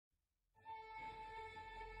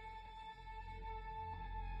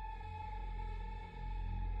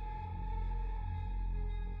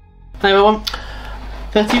Anyone?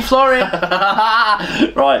 30 Florian.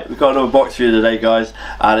 Right, we've got another box for you today, guys,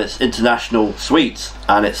 and it's international sweets,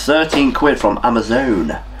 and it's 13 quid from Amazon.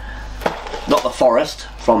 Not the forest,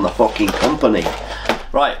 from the fucking company.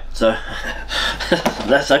 Right, so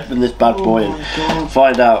let's open this bad boy and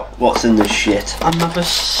find out what's in this shit. Another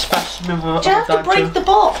specimen of Do you have to break the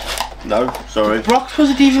box? No, sorry. The Brox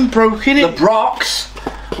wasn't even broken. The Brox.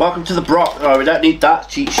 Welcome to the Brox. Oh, we don't need that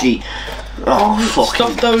cheat sheet. Oh,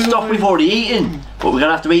 fucking stop! We've already eaten, but we're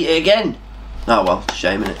gonna have to eat it again. Oh well,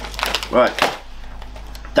 shame in it. Right,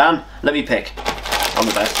 Dan, let me pick. I'm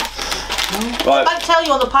the best. Right. I tell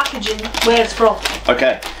you on the packaging where it's from.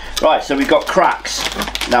 Okay. Right. So we've got cracks.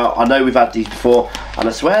 Now I know we've had these before, and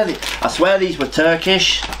I swear these were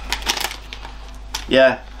Turkish.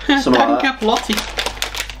 Yeah. Something like that.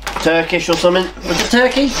 Turkish or something. Was it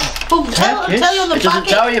Turkey? Oh, tell you on the It doesn't packet.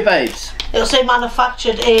 tell you, babes. It'll say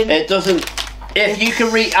manufactured in. It doesn't. If you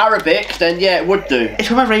can read Arabic, then yeah, it would do. It's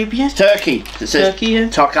from Arabia. Turkey. It says Turkey, yeah.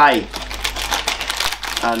 Turkey.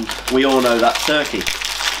 And we all know that's Turkey.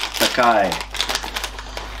 Turkey.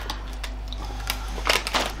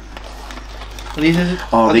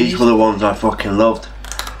 These were the ones I fucking loved.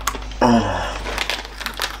 Oh.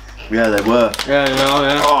 Yeah, they were. Yeah.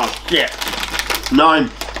 Oh, shit. 9.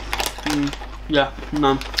 Yeah,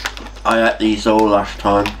 9. I ate these all last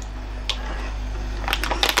time.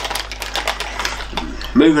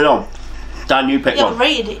 Moving on. Dan, you pick You one. haven't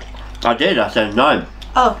rated it. I did, I said 9.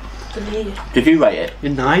 Oh, didn't hear you. Did you rate it?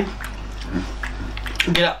 You're 9.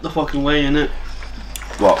 Get up the fucking way, innit?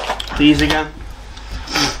 What? These again.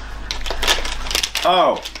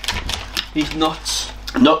 Oh. These nuts.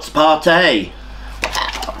 Nuts party.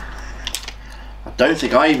 I don't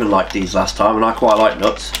think I even liked these last time, and I quite like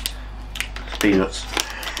nuts. Peanuts.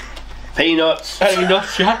 Peanuts! Hey,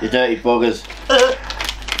 nuts, yeah. You dirty buggers.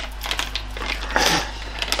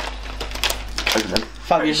 Open them.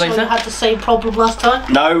 5 years So you later. had the same problem last time.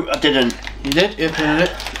 No, I didn't. You did? You opened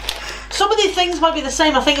it. Some of these things might be the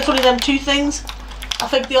same. I think it's only them 2 things. I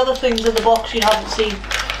think the other things in the box you haven't seen.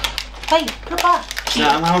 Hey, put it back. No,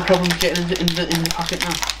 I'm having problems getting in the pocket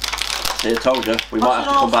now. See, I told you. We might have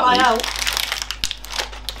to come back fly these. out.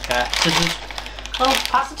 Okay. Scissors. Oh,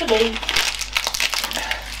 pass it to me.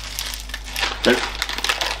 Nope.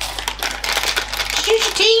 Just use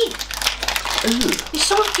your teeth. Ooh. You're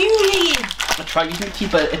so infuriating. I tried using the key,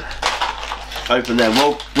 but it... Open them.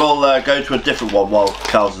 We'll go to a different one while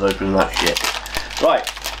Carl's is opening that shit. Right.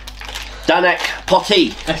 Danek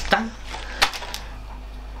Potty. It's done.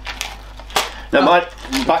 Never mind.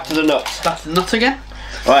 Back to the nuts. That's the nuts again.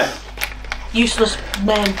 Right. Useless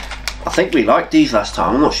men. I think we liked these last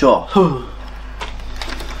time. I'm not sure.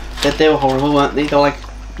 They were horrible, weren't they? They're like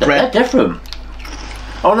They're red. different.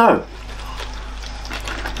 Oh no.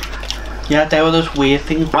 Yeah, they were those weird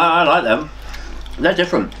things. I like them. They're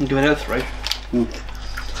different. I'm giving it a 3.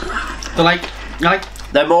 They're like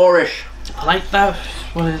They're Moorish. I like that.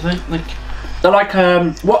 What is it? Like They're like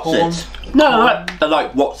what's corn. it? No, they're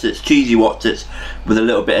like what's it? Cheesy what's it with a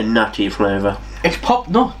little bit of nutty flavour. It's pop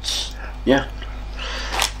nuts. Yeah.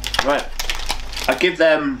 Right. I give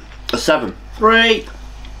them a 7. 3.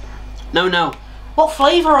 No. What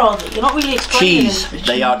flavour are they? You're not really explaining Cheese. them.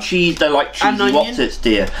 They are cheese. They're like And cheesy onion. what's-its,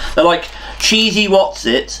 dear. They're like cheesy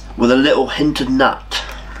what's-its with a little hint of nut.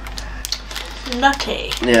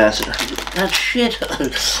 Nutty. Yes. That's shit.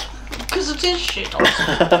 Because it is shit.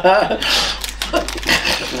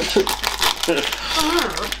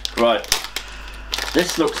 Right.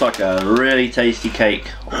 This looks like a really tasty cake.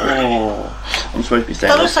 Oh, I'm supposed to be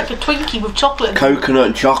saying That looks like a Twinkie with chocolate in it. coconut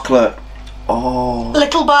and chocolate. Oh.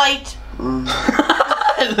 Little bite.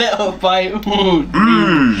 Little bite.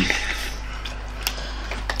 Mmm.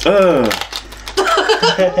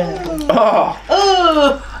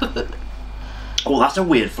 Oh, that's a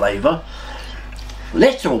weird flavour.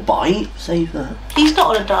 Little bite. Save that. He's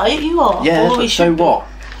not on a diet, you are. Yeah, Although he but so should be. what?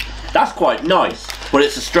 That's quite nice, but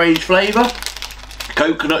it's a strange flavour.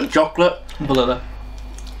 Coconut and chocolate. Vanilla.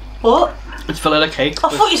 What? It's vanilla cake. I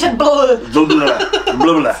thought you said blah. Blah blah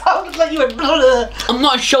blah blah. Sounded like you went blah. I'm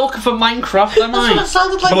not a shulker for Minecraft, am That's what I? it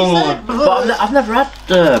sounded like you said. But I've never had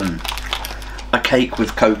a cake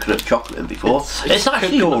with coconut chocolate in before. It's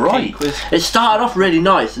actually coconut alright. cake with- It started off really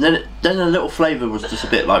nice, and then a little flavour was just a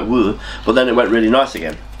bit like woo, but then it went really nice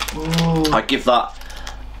again. Ooh. I give that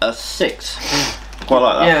a 6. Quite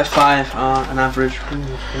like that. Yeah, 5. An average.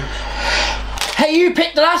 Hey, you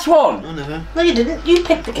picked the last one. Oh, never. No, you didn't. You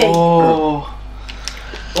picked the cake. Oh.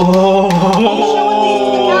 Are you showing these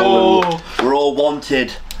to the camera? We're all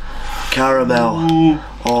wanted. caramel. Ooh.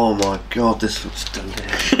 Oh my god, this looks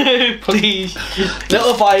delicious. Please.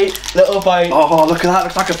 Little bite. Little bite. Oh, look at that.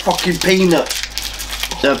 Looks like a fucking peanut.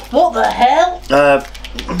 What the hell?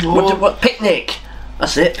 What picnic?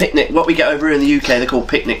 That's it, picnic. What we get over here in the UK, they're called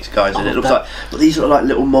picnics, guys. And it looks like, but these look like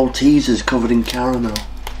little Maltesers covered in caramel.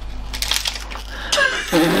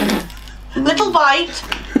 Little bite.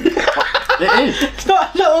 It is. It's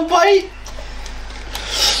not a little bite.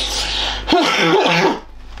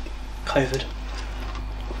 COVID.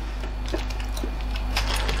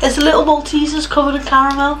 Is the little Maltesers covered in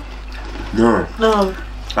caramel? No. No.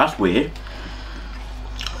 That's weird.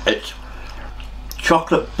 It's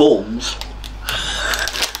chocolate balls.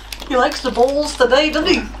 He likes the balls today, doesn't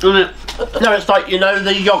he? Doesn't it? No, it's like, you know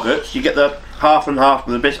the yogurts, you get the half and half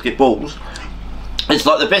of the biscuit balls. It's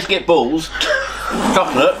like the biscuit balls,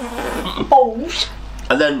 chocolate, Balls.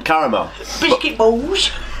 and then caramel. Biscuit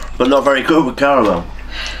balls. But not very good with caramel.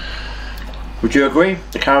 Would you agree?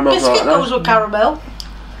 The caramel's Biscuit not that goes nice. with caramel.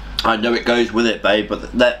 I know it goes with it, babe,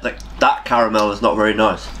 but that caramel is not very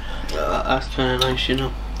nice. That's kind of nice, you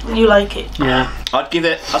know. You like it? Yeah. I'd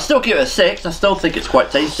still give it a 6. I still think it's quite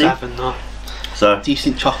tasty. 7, though. So.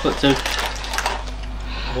 Decent chocolate too.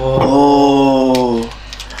 Whoa. Oh.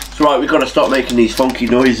 That's right, we've got to start making these funky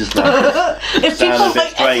noises now. If Sound people a bit like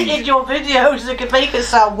strange. edited your videos, they could make it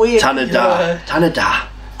sound weird. Tanada. Yeah. Tanada.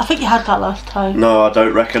 I think you had that last time. No, I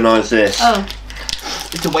don't recognise this. Oh.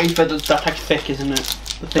 It's the wafer that's that like thick, isn't it?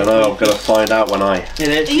 The thick I know, I'm wafer. going to find out when I... It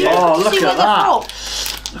is. Are you Yeah. Oh, able to look see at where they're that.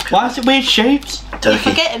 from? Why is it weird shapes? You're Turkey.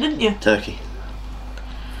 forgetting, didn't you? Turkey.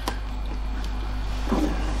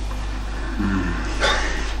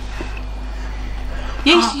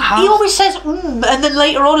 Yes, How- he always says and then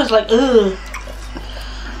later on is like ugh.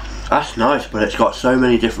 That's nice, but it's got so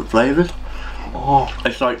many different flavours. Oh.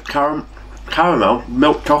 It's like caramel,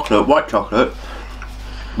 milk chocolate, white chocolate,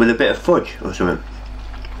 with a bit of fudge or something.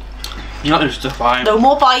 You're not going to justify. No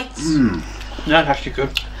more bites. Mm. That's actually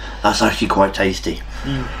good. That's actually quite tasty.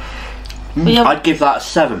 We have- I'd give that a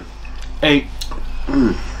 7. 8.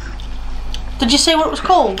 Did you say what it was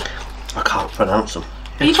called? I can't pronounce them.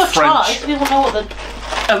 You It's got try. French. People know what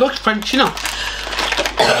the. It looks French, you know.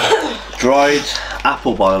 Dried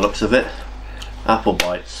apple by the looks of it. Apple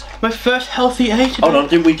bites. My first healthy age. Hold on,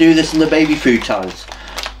 didn't we do this in the baby food challenge?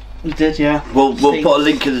 We did, yeah. We'll See. put a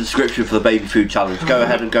link in the description for the baby food challenge. Go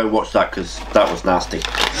ahead and go watch that because that was nasty.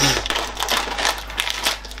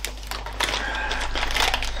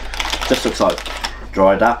 This looks like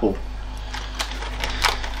dried apple.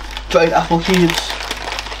 Dried apple cubes.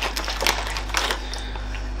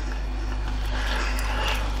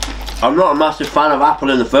 I'm not a massive fan of apple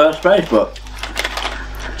in the first place, but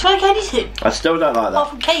Do you like anything I still don't like apart that.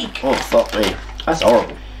 from cake? Oh fuck me, that's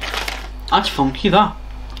horrible. That's funky, that.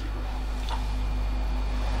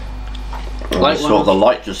 Like the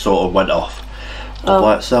light just sort of went off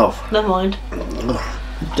by itself. Never mind.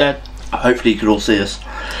 Dead. Hopefully you can all see us.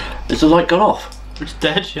 Is the light gone off? It's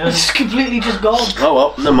dead, yeah. It's completely just gone. Oh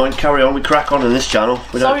well, never mind. Carry on. We crack on in this channel.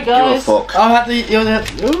 We Sorry, don't guys. give a fuck. Oh, I had the other.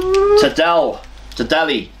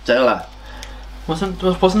 Tadella. Wasn't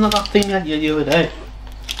that thing that you had the other day?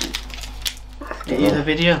 The other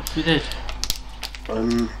video we did.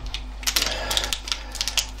 Open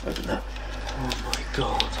that. Oh my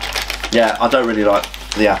god. Yeah, I don't really like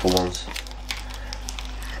the apple ones.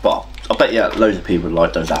 But I bet loads of people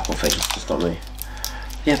like those apple things, just not me.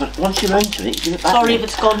 Yeah, but once you're into it, you give it back. Sorry if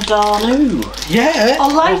it's gone dark. No. Yeah.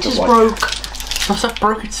 Our light There's is the broke. What's that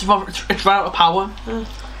broke? It's run out of power.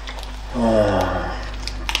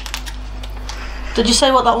 Did you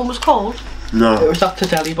say what that one was called? It No. was that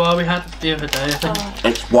Tadelli bar we had the other day, I think.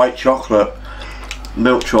 It's white chocolate,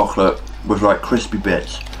 milk chocolate with like crispy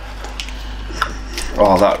bits.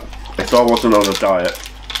 Oh, that. If I wasn't on a diet,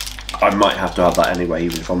 I might have to have that anyway,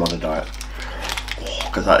 even if I'm on a diet.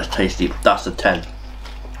 Because that is tasty. That's a 10.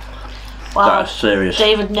 Wow. That is serious.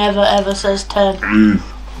 David never ever says 10.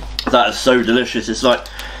 That is so delicious. It's like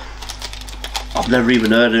I've never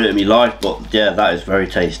even heard of it in my life, but yeah, that is very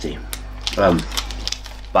tasty. Bang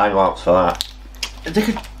marks for that.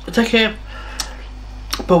 It's like a.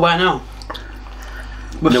 But why now?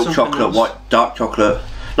 With Milk something chocolate, else. white, dark chocolate,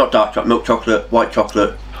 not dark chocolate, milk chocolate, white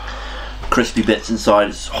chocolate, crispy bits inside.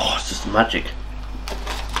 It's just magic.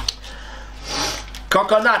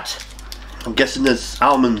 Coconut. I'm guessing there's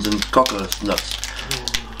almonds and coconut nuts.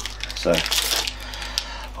 So,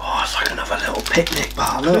 it's like another little picnic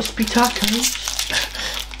bar. Look. Crispy tacos.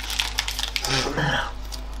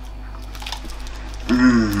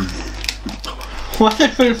 What's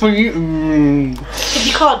it for you? If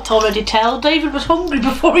you can't already tell, David was hungry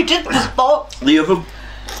before he did the spot. The other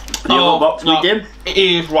The other box we did. It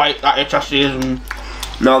is right. That it actually is.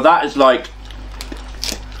 Now that is like.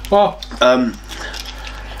 Oh.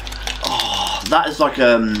 That is like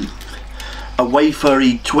a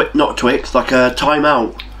wafery not Twix, like a Time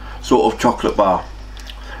Out sort of chocolate bar.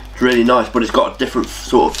 It's really nice, but it's got a different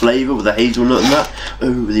sort of flavour with the hazelnut and that.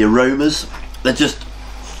 Ooh, the aromas.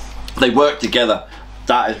 They work together.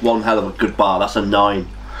 That is one hell of a good bar. That's a 9.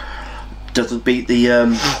 Doesn't beat the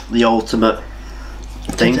ultimate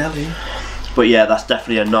thing. But yeah, that's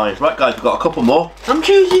definitely a 9. Right guys, we've got a couple more. I'm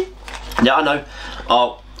choosing. Yeah, I know.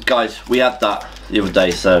 Oh guys, we had that the other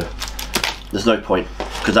day, so there's no point,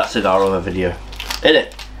 because that's in our other video, isn't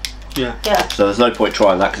it? Yeah. Yeah. So there's no point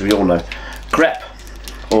trying that, because we all know. Crepe,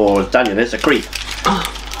 or as Daniel is, a crepe.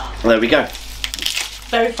 There we go.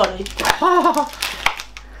 Very funny.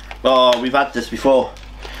 Oh, we've had this before.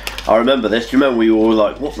 I remember this. Do you remember we were all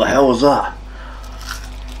like, what the hell was that?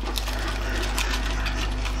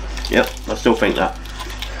 Yep, I still think that.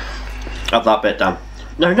 Have that bit, Dan.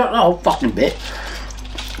 No, not the whole fucking bit.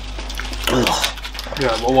 Ugh.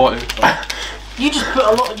 Yeah, well, what? You just put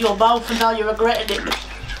a lot in your mouth and now you're regretting it.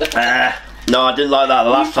 No, I didn't like that the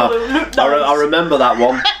last time. I remember that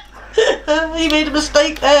one. You made a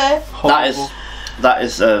mistake there. Horrible. That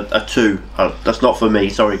is a 2. That's not for me.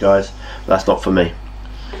 Sorry guys, that's not for me.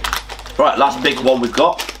 Right, last big one we've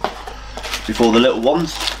got before the little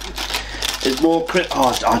ones. Is more crisp.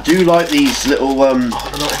 Oh, I do like these little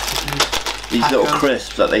little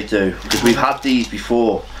crisps that they do, because we've had these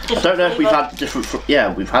before. I don't know if we've had different.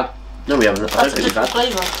 Yeah, we've had. No, we haven't. I don't think we've had.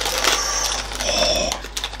 Flavour.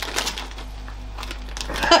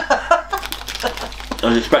 I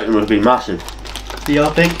was expecting them to be massive. They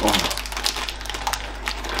are big. Oh.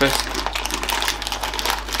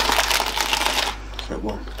 That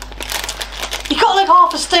one. You got like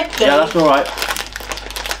half a stick there. Yeah, that's alright.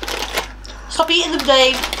 Stop eating them,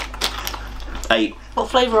 Dave. 8. What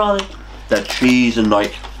flavour are they? They're cheese and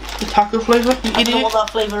like. The taco flavour? You I don't know idiot. what that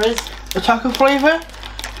flavour is. The taco flavour?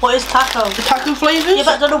 What is taco? The taco flavours? Yeah,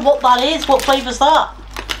 but I don't know what that is. What flavour's that?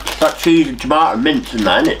 That cheese and tomato mince and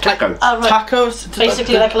that, isn't it? Taco. Oh, right. Tacos.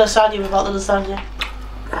 Basically like a lasagna without the lasagna.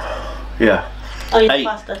 Yeah. Oh, you 8.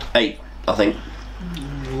 pasta. 8, I think.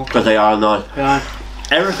 Because they are nice. Yeah.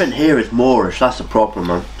 Everything here is Moorish, that's the problem,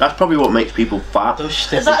 man. That's probably what makes people fat. Those Is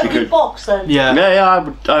stickers. that a because- good box then? Yeah. Yeah, I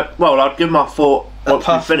would. Well, I'd give my thought once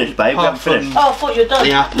we Apart- finished, babe. We haven't apart from- finished. Oh, I thought you were done.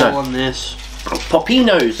 The apple No. on this.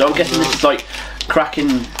 Popinos, so I'm guessing this is like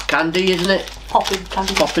cracking candy, isn't it? Popping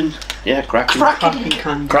candy. Popping. Yeah, cracking. Cracking. Cracking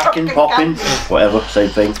candy. Cracking, popping. Whatever, same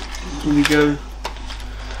thing. Here we go.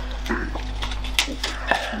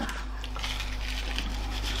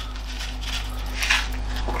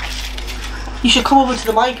 You should come over to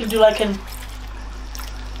the mic and do like an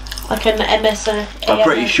MS. I'm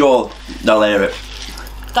pretty sure they'll hear it.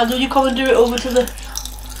 Daniel, you come and do it over to the.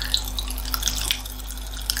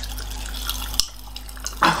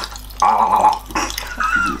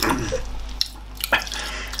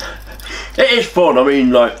 It is fun. I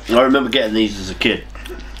mean, like, I remember getting these as a kid,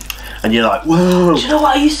 and you're like, whoa, Do you know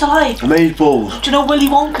what I used to like? amaze balls. Do you know Willy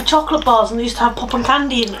Wonka chocolate bars and they used to have popping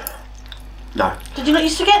candy in it? No, Did you not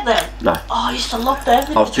used to get them? no. Oh, I used to love them.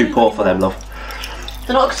 I was too poor for them, love.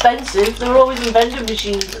 They're not expensive. They were always in vending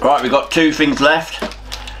machines. Right, we've got 2 things left,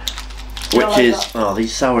 which like is that. oh,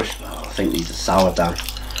 these sour. Oh, I think these are sour, Dan.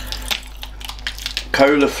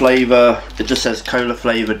 Cola flavour. It just says cola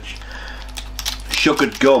flavoured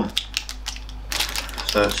sugared gum.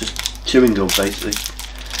 So it's just chewing gum basically.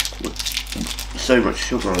 With so much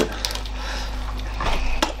sugar on it.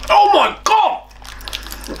 Oh my god!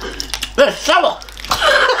 They're sour!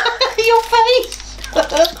 Your face!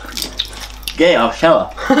 Yeah, I'm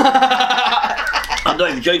sour. I'm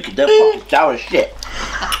not even joking, they're fucking sour as shit.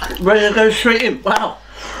 Ready to go straight in, wow.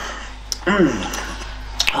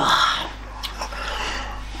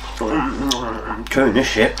 I'm chewing this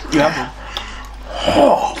shit. Yeah.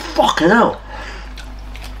 Oh, fucking hell.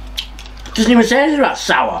 It doesn't even say anything about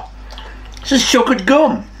sour. It's just sugared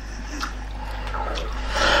gum.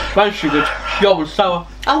 Very sugared. Yours was sour.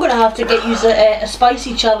 I'm gonna have to get you a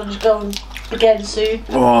spicy challenge going again soon.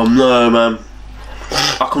 Oh no, man.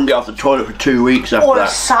 I couldn't get off the toilet for 2 weeks after Or a that.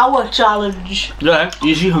 sour challenge. Yeah,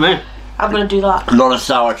 easy for me. I'm gonna do that. Not a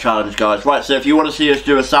sour challenge, guys. Right, so if you want to see us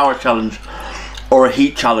do a sour challenge or a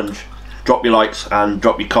heat challenge, drop your likes and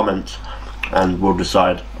drop your comments and we'll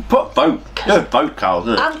decide. Put vote. No, vote, Carl,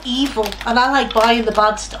 isn't it? I'm evil and I like buying the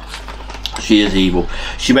bad stuff. She is evil.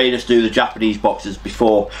 She made us do the Japanese boxes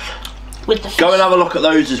before. With the fish. Go and have a look at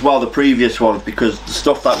those as well, the previous ones, because the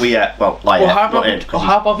stuff that we ate, well, like, Well, how not about, ate, 'cause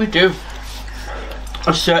how about we do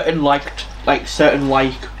a certain like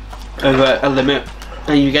of a limit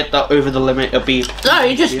and you get that over the limit, it'll be... No,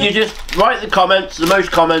 you just write the comments. The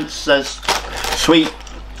most comments says sweet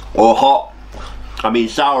or hot. I mean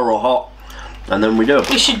sour or hot, and then we do it.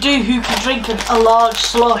 We should do who can drink a large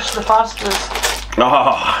slosh the fastest.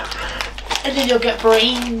 Oh. And then you'll get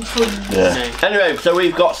brain freeze. Yeah. Anyway,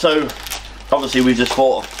 so obviously we've just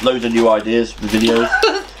thought of loads of new ideas for videos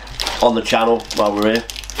on the channel while we're here.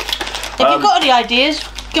 If you've got any ideas,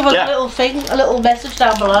 give us a little message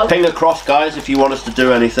down below. Ping across, guys, if you want us to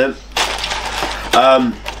do anything.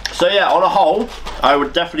 So yeah, on a whole, I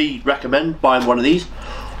would definitely recommend buying one of these.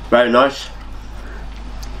 Very nice.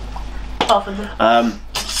 Apart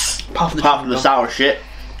Apart from the sour shit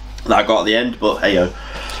that I got at the end, but hey yo.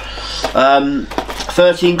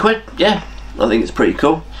 13 quid, yeah, I think it's pretty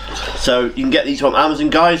cool. So you can get these from Amazon,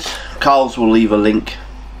 guys. Carl's will leave a link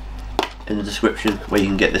in the description where you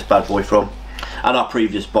can get this bad boy from, and our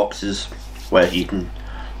previous boxes where you can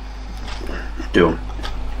do them.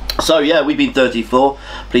 So yeah, we've been 34.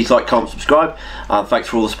 Please like, comment, subscribe, and thanks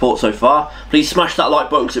for all the support so far. Please smash that like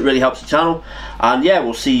button because it really helps the channel, and yeah,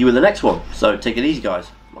 we'll see you in the next one. So take it easy, guys.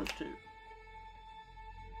 1, 2.